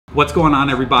What's going on,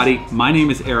 everybody? My name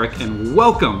is Eric and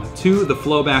welcome to the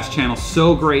Flow Bass channel.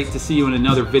 So great to see you in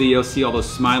another video, see all those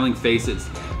smiling faces.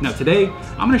 Now today,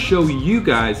 I'm gonna show you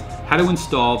guys how to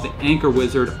install the Anchor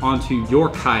Wizard onto your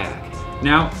kayak.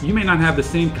 Now, you may not have the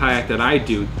same kayak that I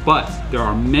do, but there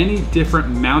are many different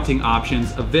mounting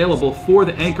options available for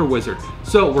the Anchor Wizard.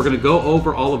 So we're gonna go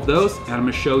over all of those and I'm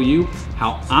gonna show you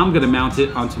how I'm gonna mount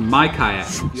it onto my kayak.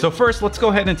 So first, let's go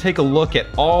ahead and take a look at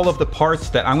all of the parts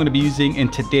that I'm gonna be using in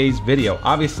today's video.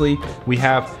 Obviously, we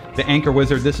have the Anchor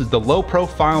Wizard. This is the low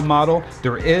profile model.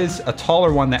 There is a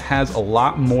taller one that has a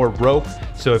lot more rope.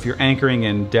 So if you're anchoring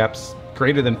in depths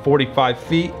greater than 45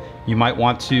 feet, you might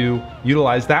want to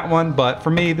utilize that one, but for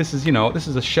me, this is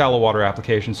a shallow water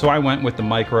application, so I went with the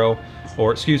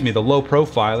the low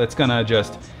profile. It's gonna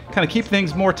just kind of keep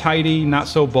things more tidy, not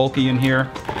so bulky in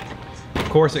here. Of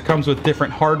course, it comes with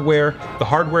different hardware. The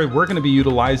hardware we're gonna be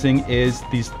utilizing is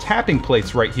these tapping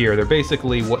plates right here. They're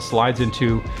basically what slides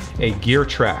into a gear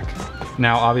track.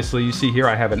 Now, obviously, you see here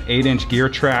I have an 8-inch gear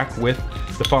track with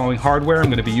the following hardware.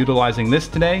 I'm gonna be utilizing this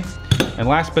today. And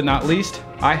last but not least,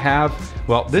 I have,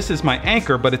 well, this is my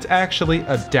anchor, but it's actually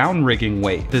a down rigging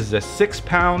weight. This is a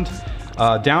 6-pound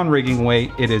down rigging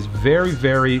weight. It is very,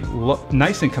 very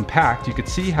nice and compact. You can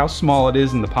see how small it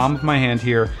is in the palm of my hand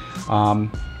here.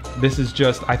 This is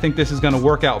just, I think this is gonna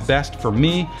work out best for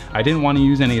me. I didn't want to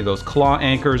use any of those claw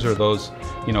anchors or those,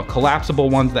 collapsible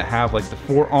ones that have like the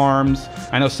 4 arms.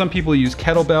 I know some people use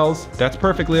kettlebells. That's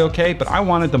perfectly okay, but I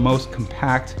wanted the most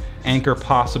compact anchor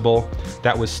possible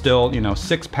that was still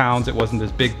 6 pounds. It wasn't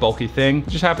this big bulky thing.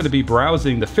 Just happened to be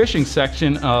browsing the fishing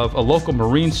section of a local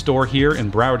marine store here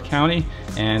in Broward County,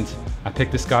 and I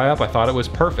picked this guy up. I thought it was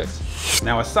perfect.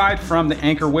 Now, aside from the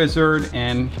Anchor Wizard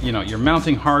and your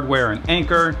mounting hardware and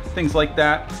anchor, things like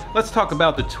that, let's talk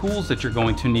about the tools that you're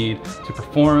going to need to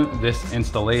perform this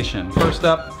installation. First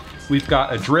up, we've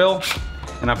got a drill,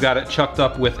 and I've got it chucked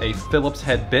up with a Phillips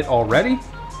head bit already.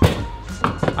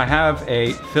 I have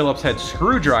a Phillips head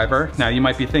screwdriver. Now you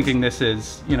might be thinking this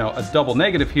is, a double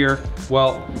negative here.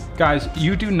 Well, guys,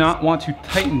 you do not want to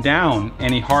tighten down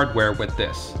any hardware with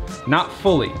this. Not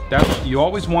fully. You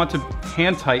always want to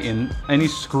hand tighten any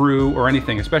screw or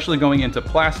anything, especially going into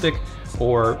plastic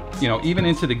or, even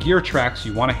into the gear tracks.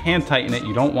 You want to hand tighten it.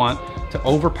 You don't want to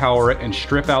overpower it and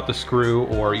strip out the screw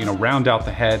or, round out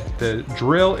the head. The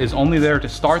drill is only there to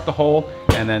start the hole,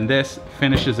 and then this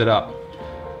finishes it up.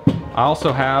 I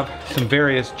also have some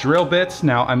various drill bits.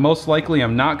 Now, I'm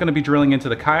not gonna be drilling into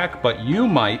the kayak, but you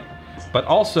might. But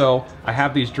also, I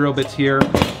have these drill bits here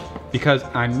because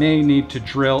I may need to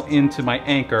drill into my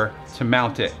anchor to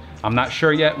mount it. I'm not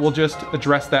sure yet. We'll just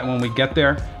address that when we get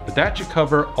there. But that should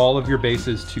cover all of your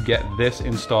bases to get this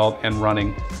installed and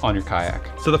running on your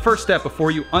kayak. So the first step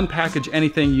before you unpackage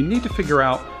anything, you need to figure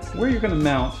out where you're gonna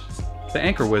mount the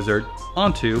Anchor Wizard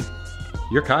onto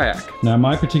your kayak. Now,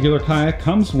 my particular kayak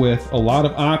comes with a lot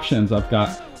of options. I've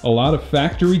got a lot of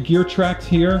factory gear tracks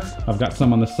here. I've got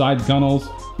some on the side gunnels,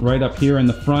 right up here in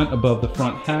the front above the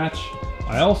front hatch.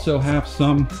 I also have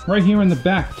some right here in the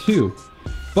back too.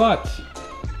 But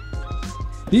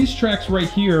these tracks right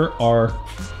here are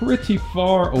pretty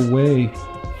far away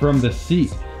from the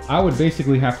seat. I would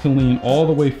basically have to lean all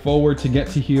the way forward to get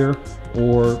to here,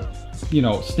 or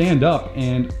stand up,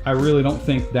 and I really don't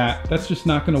think that's just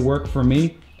not gonna work for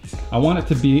me. I want it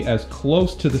to be as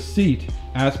close to the seat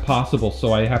as possible,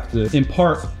 so I have to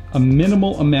impart a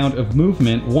minimal amount of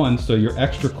movement. 1, so you're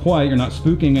extra quiet, you're not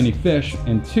spooking any fish,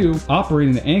 and 2,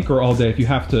 operating the anchor all day, if you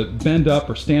have to bend up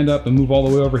or stand up and move all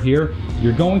the way over here,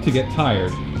 you're going to get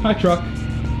tired. Hi, truck.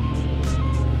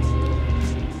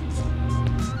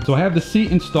 So I have the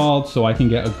seat installed so I can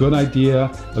get a good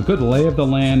idea, a good lay of the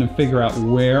land, and figure out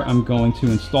where I'm going to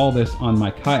install this on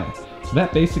my kayak. So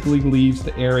that basically leaves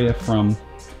the area from,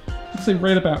 let's say,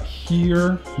 right about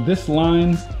here, this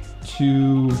line,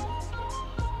 to,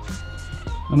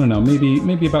 I don't know,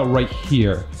 maybe about right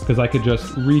here, because I could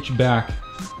just reach back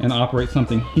and operate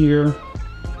something here,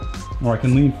 or I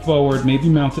can lean forward, maybe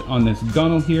mount it on this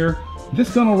gunnel here.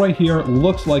 This gunnel right here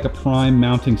looks like a prime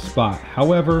mounting spot.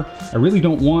 However, I really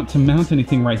don't want to mount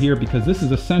anything right here because this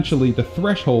is essentially the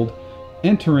threshold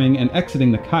entering and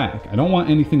exiting the kayak. I don't want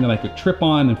anything that I could trip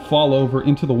on and fall over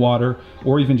into the water,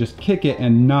 or even just kick it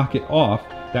and knock it off.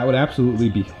 That would absolutely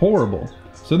be horrible.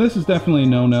 So this is definitely a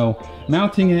no-no.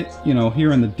 Mounting it,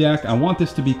 here on the deck, I want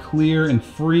this to be clear and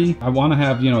free. I want to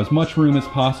have, as much room as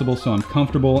possible so I'm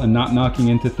comfortable and not knocking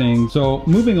into things. So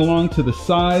moving along to the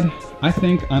side, I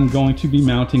think I'm going to be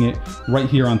mounting it right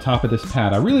here on top of this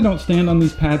pad. I really don't stand on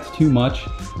these pads too much.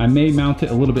 I may mount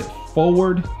it a little bit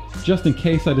forward just in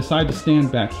case I decide to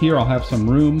stand back here, I'll have some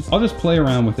room. I'll just play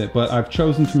around with it, but I've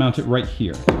chosen to mount it right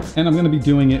here. And I'm gonna be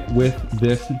doing it with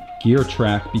this gear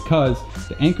track because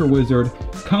the Anchor Wizard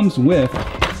comes with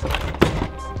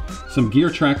some gear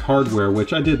track hardware,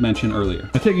 which I did mention earlier.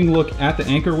 Now, taking a look at the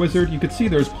Anchor Wizard, you can see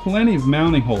there's plenty of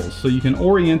mounting holes, so you can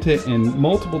orient it in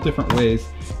multiple different ways.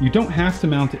 You don't have to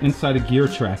mount it inside a gear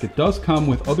track. It does come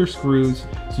with other screws,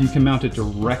 so you can mount it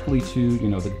directly to,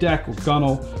 the deck or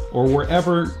gunnel, or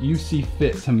wherever you see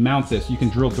fit to mount this. You can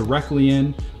drill directly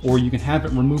in, or you can have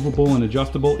it removable and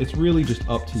adjustable. It's really just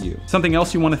up to you. Something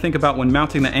else you want to think about when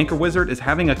mounting the Anchor Wizard is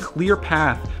having a clear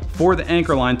path for the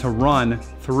anchor line to run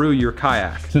through your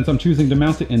kayak. Since I'm choosing to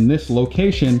mount it in this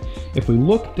location, if we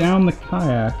look down the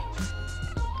kayak,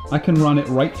 I can run it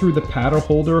right through the paddle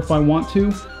holder if I want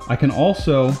to. I can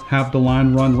also have the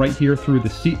line run right here through the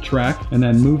seat track, and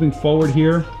then moving forward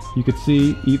here, you could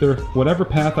see either whatever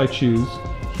path I choose,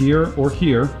 here or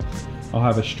here, I'll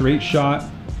have a straight shot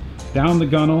down the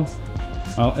gunnel.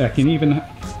 I can even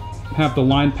have the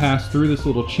line pass through this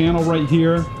little channel right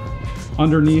here,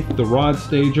 underneath the rod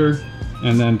stager,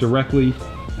 and then directly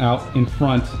out in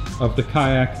front of the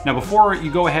kayak. Now before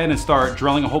you go ahead and start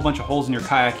drilling a whole bunch of holes in your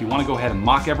kayak, you want to go ahead and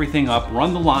mock everything up,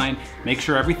 run the line, make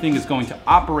sure everything is going to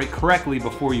operate correctly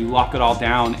before you lock it all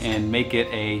down and make it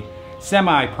a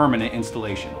semi-permanent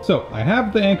installation. So I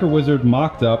have the Anchor Wizard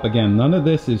mocked up. Again, none of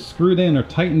this is screwed in or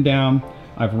tightened down.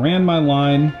 I've ran my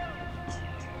line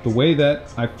the way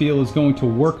that I feel is going to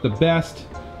work the best.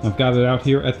 I've got it out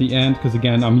here at the end because,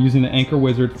 again, I'm using the Anchor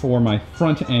Wizard for my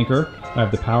front anchor. I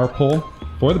have the power pole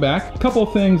for the back. A couple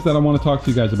of things that I want to talk to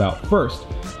you guys about. First,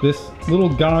 this little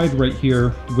guide right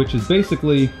here, which is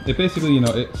basically,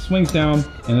 it swings down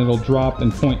and it'll drop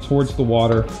and point towards the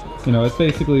water. It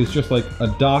basically is just like a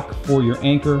dock for your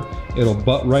anchor. It'll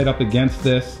butt right up against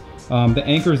this. The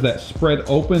anchors that spread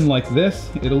open like this,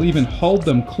 it'll even hold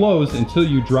them closed until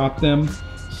you drop them.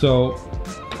 So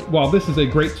while this is a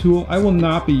great tool, I will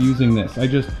not be using this.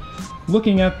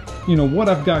 Looking at, what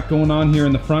I've got going on here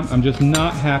in the front, I'm just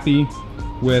not happy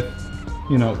with,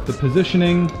 the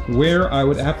positioning, where I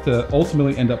would have to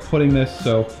ultimately end up putting this.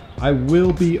 So I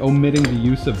will be omitting the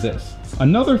use of this.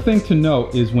 Another thing to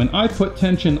note is when I put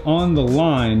tension on the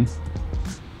line,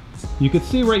 you can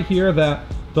see right here that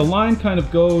the line kind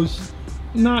of goes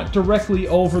not directly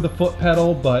over the foot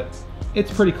pedal, but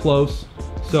it's pretty close.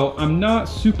 So I'm not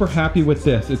super happy with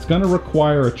this. It's gonna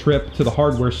require a trip to the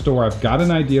hardware store. I've got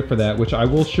an idea for that, which I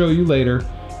will show you later.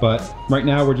 But right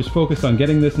now we're just focused on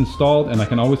getting this installed, and I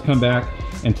can always come back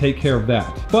and take care of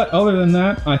that. But other than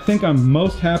that, I think I'm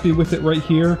most happy with it right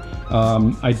here.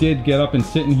 I did get up and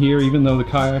sit in here, even though the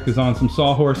kayak is on some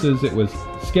sawhorses. It was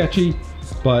sketchy,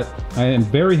 but I am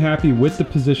very happy with the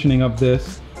positioning of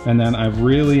this. And then I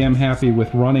really am happy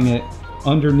with running it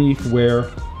underneath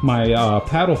where my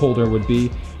paddle holder would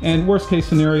be. And worst case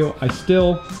scenario, I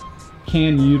still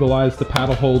can utilize the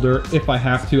paddle holder if I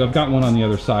have to. I've got one on the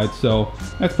other side, so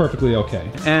that's perfectly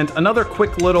okay. And another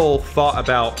quick little thought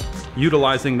about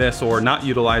utilizing this or not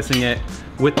utilizing it.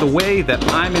 With the way that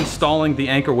I'm installing the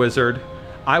Anchor Wizard,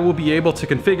 I will be able to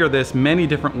configure this many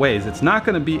different ways. It's not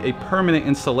going to be a permanent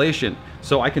installation,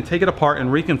 so I can take it apart and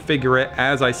reconfigure it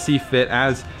as I see fit.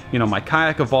 As my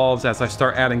kayak evolves, as I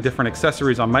start adding different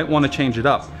accessories, I might want to change it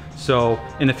up. So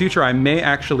in the future, I may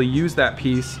actually use that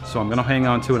piece, so I'm going to hang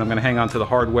on to it. I'm going to hang on to the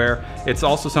hardware. It's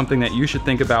also something that you should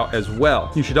think about as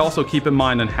well. You should also keep in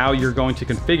mind on how you're going to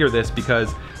configure this,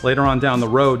 because later on down the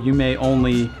road, you may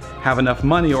only have enough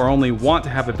money or only want to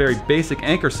have a very basic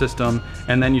anchor system,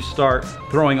 and then you start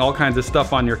throwing all kinds of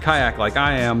stuff on your kayak like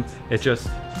I am. It just,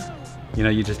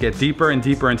 you just get deeper and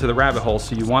deeper into the rabbit hole.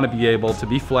 So you want to be able to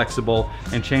be flexible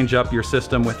and change up your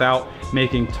system without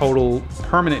making total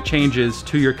permanent changes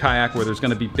to your kayak where there's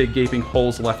going to be big gaping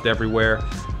holes left everywhere.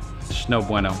 It's no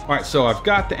bueno. All right, so I've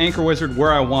got the Anchor Wizard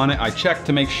where I want it. I checked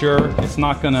to make sure it's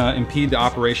not going to impede the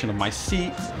operation of my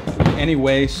seat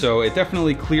anyway, so it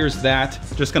definitely clears that.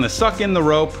 Just going to suck in the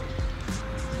rope,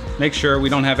 make sure we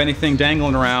don't have anything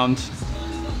dangling around.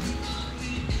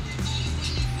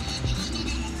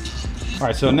 All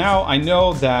right, so now I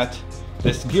know that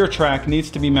this gear track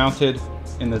needs to be mounted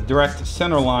in the direct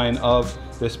center line of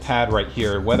this pad right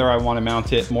here. Whether I want to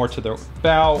mount it more to the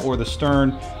bow or the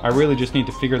stern, I really just need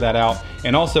to figure that out.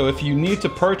 And also, if you need to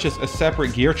purchase a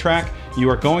separate gear track, you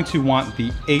are going to want the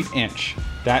 8-inch.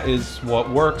 That is what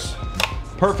works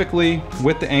perfectly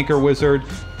with the Anchor Wizard.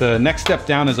 The next step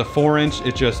down is a 4-inch.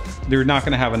 You're not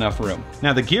going to have enough room.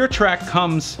 Now the gear track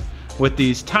comes with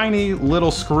these tiny little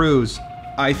screws.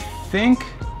 I think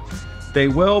They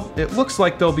will, it looks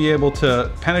like they'll be able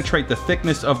to penetrate the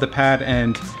thickness of the pad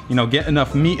and, you know, get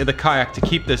enough meat of the kayak to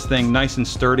keep this thing nice and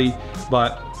sturdy.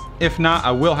 But if not,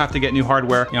 I will have to get new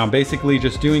hardware. You know, I'm basically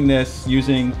just doing this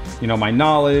using, you know, my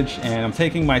knowledge, and I'm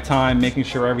taking my time, making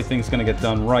sure everything's gonna get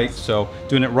done right. So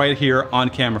doing it right here on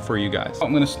camera for you guys.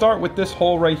 I'm gonna start with this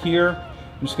hole right here.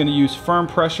 I'm just gonna use firm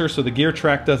pressure so the gear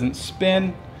track doesn't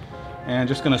spin, and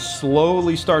just gonna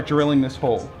slowly start drilling this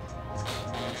hole.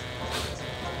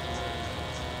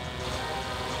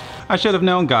 I should have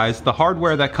known, guys, the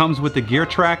hardware that comes with the gear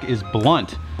track is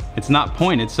blunt. It's not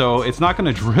pointed, so it's not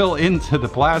gonna drill into the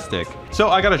plastic. So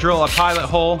I gotta drill a pilot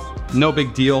hole, no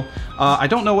big deal. I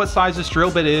don't know what size this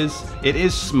drill bit is. It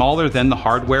is smaller than the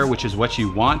hardware, which is what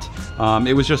you want.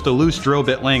 It was just a loose drill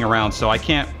bit laying around, so I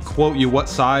can't quote you what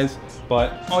size,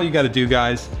 but all you gotta do,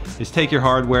 guys, is take your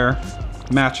hardware,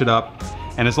 match it up,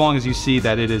 and as long as you see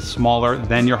that it is smaller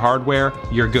than your hardware,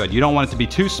 you're good. You don't want it to be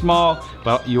too small,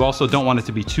 but you also don't want it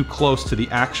to be too close to the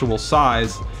actual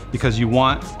size, because you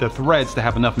want the threads to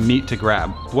have enough meat to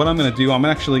grab. What I'm gonna do, I'm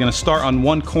actually gonna start on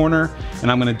one corner,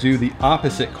 and I'm gonna do the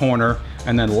opposite corner,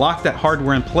 and then lock that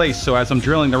hardware in place, so as I'm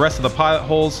drilling the rest of the pilot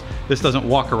holes, this doesn't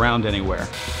walk around anywhere.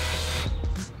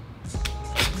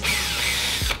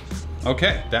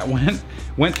 Okay, that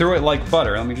went through it like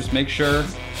butter. Let me just make sure.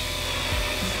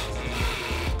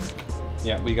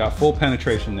 Yeah, we got full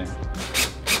penetration there.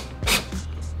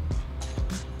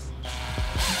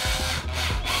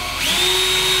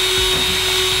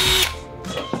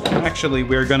 Actually,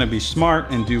 we're gonna be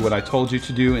smart and do what I told you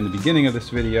to do in the beginning of this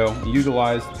video.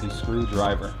 Utilize the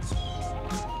screwdriver.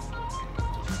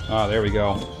 Ah, there we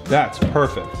go. That's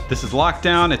perfect. This is locked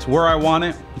down, it's where I want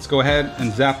it. Let's go ahead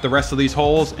and zap the rest of these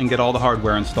holes and get all the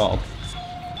hardware installed.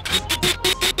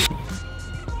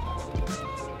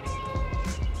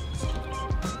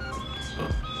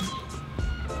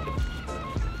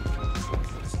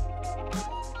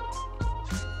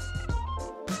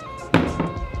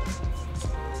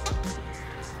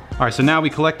 All right, so now we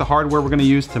collect the hardware we're gonna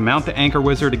use to mount the Anchor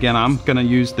Wizard. Again, I'm gonna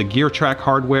use the gear track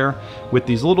hardware with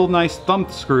these little nice thumb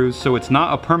screws, so it's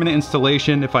not a permanent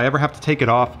installation. If I ever have to take it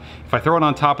off, if I throw it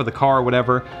on top of the car or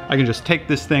whatever, I can just take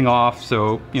this thing off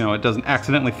so, you know, it doesn't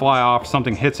accidentally fly off,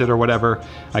 something hits it or whatever.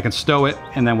 I can stow it,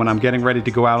 and then when I'm getting ready to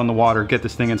go out on the water, get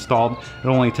this thing installed,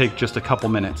 it'll only take just a couple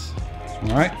minutes.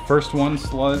 All right, first one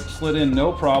slid in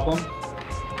no problem.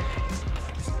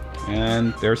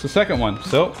 And there's the second one.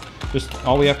 So just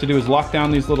all we have to do is lock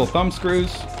down these little thumb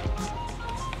screws.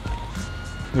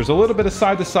 There's a little bit of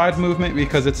side-to-side movement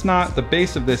because it's not, the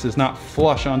base of this is not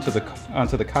flush onto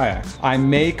the kayak. I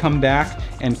may come back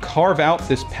and carve out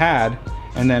this pad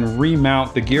and then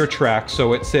remount the gear track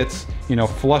so it sits, you know,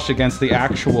 flush against the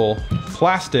actual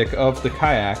plastic of the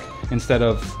kayak instead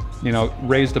of, you know,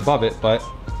 raised above it. But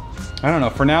I don't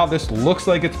know, for now this looks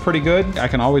like it's pretty good. I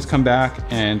can always come back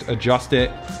and adjust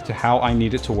it to how I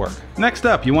need it to work. Next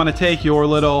up, you want to take your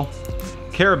little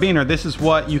carabiner. This is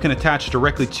what you can attach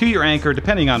directly to your anchor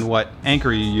depending on what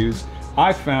anchor you use.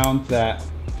 I found that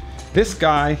this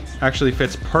guy actually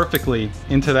fits perfectly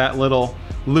into that little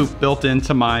loop built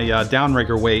into my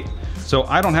downrigger weight. So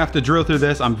I don't have to drill through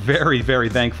this. I'm very, very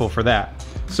thankful for that.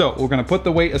 So we're gonna put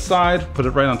the weight aside, put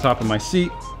it right on top of my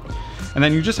seat. And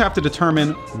then you just have to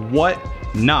determine what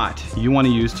knot you want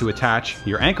to use to attach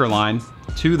your anchor line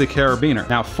to the carabiner.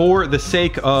 Now, for the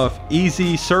sake of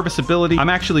easy serviceability, I'm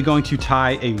actually going to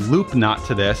tie a loop knot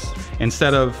to this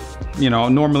instead of, you know,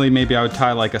 normally maybe I would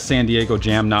tie like a San Diego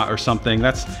jam knot or something.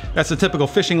 That's a typical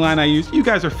fishing line I use. You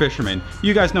guys are fishermen.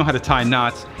 You guys know how to tie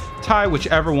knots. Tie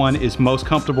whichever one is most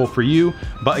comfortable for you.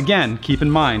 But again, keep in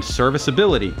mind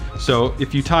serviceability. So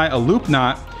if you tie a loop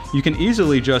knot, you can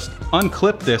easily just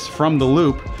unclip this from the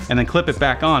loop and then clip it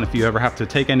back on if you ever have to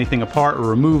take anything apart or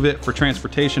remove it for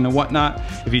transportation and whatnot.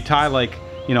 If you tie like,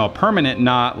 you know, a permanent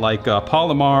knot like a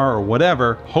Palomar or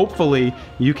whatever, hopefully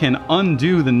you can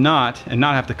undo the knot and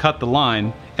not have to cut the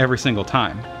line every single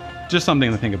time. Just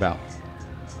something to think about.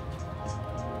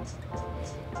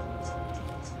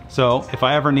 So if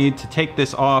I ever need to take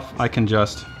this off, I can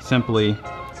just simply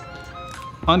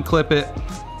unclip it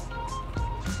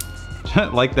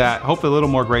like that, hopefully a little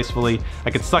more gracefully.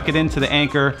 I could suck it into the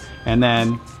anchor, and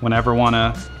then whenever I want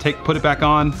to put it back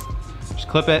on, just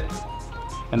clip it,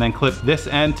 and then clip this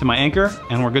end to my anchor,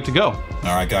 and we're good to go.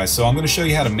 All right, guys, so I'm going to show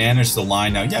you how to manage the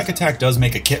line. Now, Yak Attack does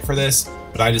make a kit for this,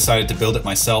 but I decided to build it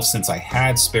myself since I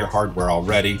had spare hardware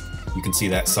already. You can see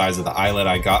that size of the eyelet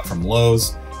I got from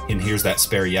Lowe's, and here's that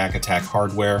spare Yak Attack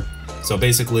hardware. So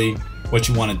basically, what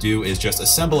you want to do is just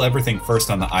assemble everything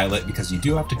first on the eyelet, because you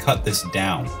do have to cut this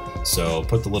down. So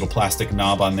put the little plastic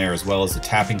knob on there as well as the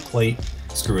tapping plate,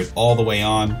 screw it all the way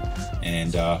on,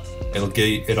 and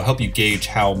it'll help you gauge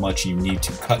how much you need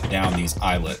to cut down these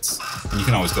eyelets. And you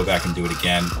can always go back and do it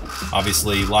again.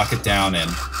 Obviously, lock it down and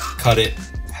cut it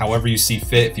however you see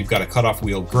fit. If you've got a cutoff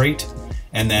wheel, great.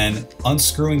 And then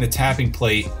unscrewing the tapping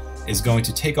plate is going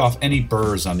to take off any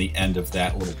burrs on the end of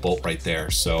that little bolt right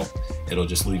there. So it'll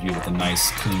just leave you with a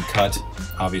nice clean cut.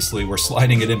 Obviously, we're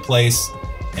sliding it in place,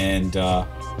 and yeah,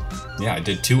 I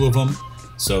did 2 of them.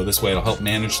 So this way it'll help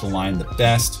manage the line the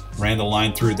best. Ran the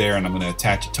line through there, and I'm going to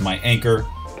attach it to my anchor.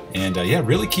 And yeah, it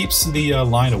really keeps the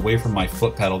line away from my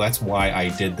foot pedal. That's why I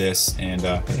did this, and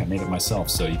hey, I made it myself,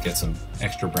 so you get some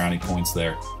extra brownie points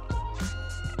there.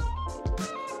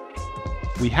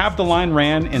 We have the line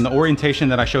ran in the orientation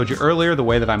that I showed you earlier, the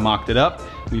way that I mocked it up.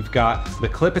 We've got the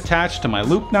clip attached to my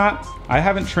loop knot. I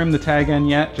haven't trimmed the tag end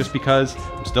yet just because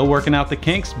I'm still working out the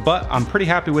kinks, but I'm pretty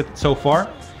happy with it so far.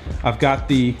 I've got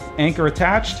the anchor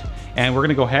attached, and we're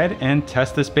gonna go ahead and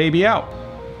test this baby out.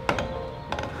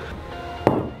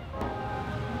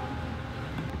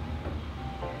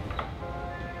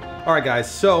 All right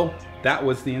guys, so that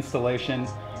was the installation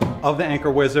of the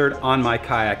Anchor Wizard on my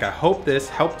kayak. I hope this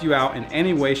helped you out in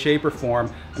any way, shape, or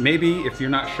form. Maybe if you're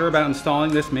not sure about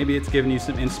installing this, maybe it's giving you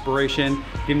some inspiration,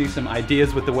 giving you some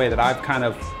ideas with the way that I've kind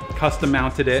of custom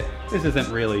mounted it. This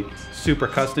isn't really super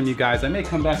custom, you guys. I may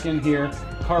come back in here,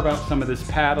 carve out some of this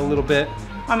pad a little bit.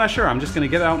 I'm not sure. I'm just gonna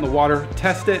get it out in the water,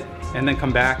 test it, and then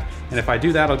come back. And if I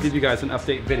do that, I'll give you guys an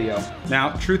update video. Now,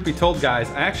 truth be told, guys,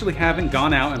 I actually haven't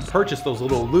gone out and purchased those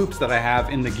little loops that I have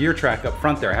in the gear track up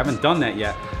front there. I haven't done that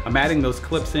yet. I'm adding those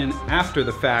clips in after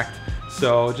the fact.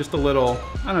 So just a little,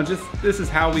 I don't know, this is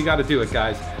how we gotta do it,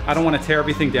 guys. I don't wanna tear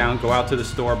everything down, go out to the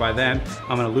store. By then,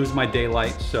 I'm gonna lose my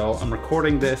daylight. So I'm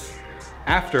recording this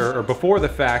after or before the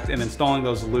fact and installing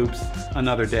those loops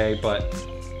another day, but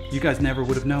you guys never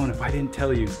would have known if I didn't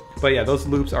tell you. But yeah, those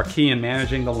loops are key in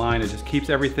managing the line. It just keeps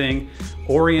everything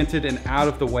oriented and out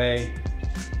of the way.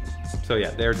 So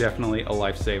yeah, they're definitely a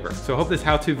lifesaver. So I hope this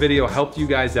how-to video helped you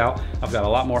guys out. I've got a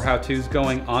lot more how-tos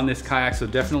going on this kayak, so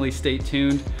definitely stay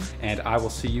tuned, and I will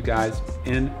see you guys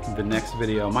in the next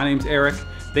video. My name's Eric.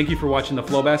 Thank you for watching the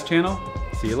Flowbass channel.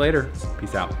 See you later.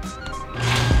 Peace out.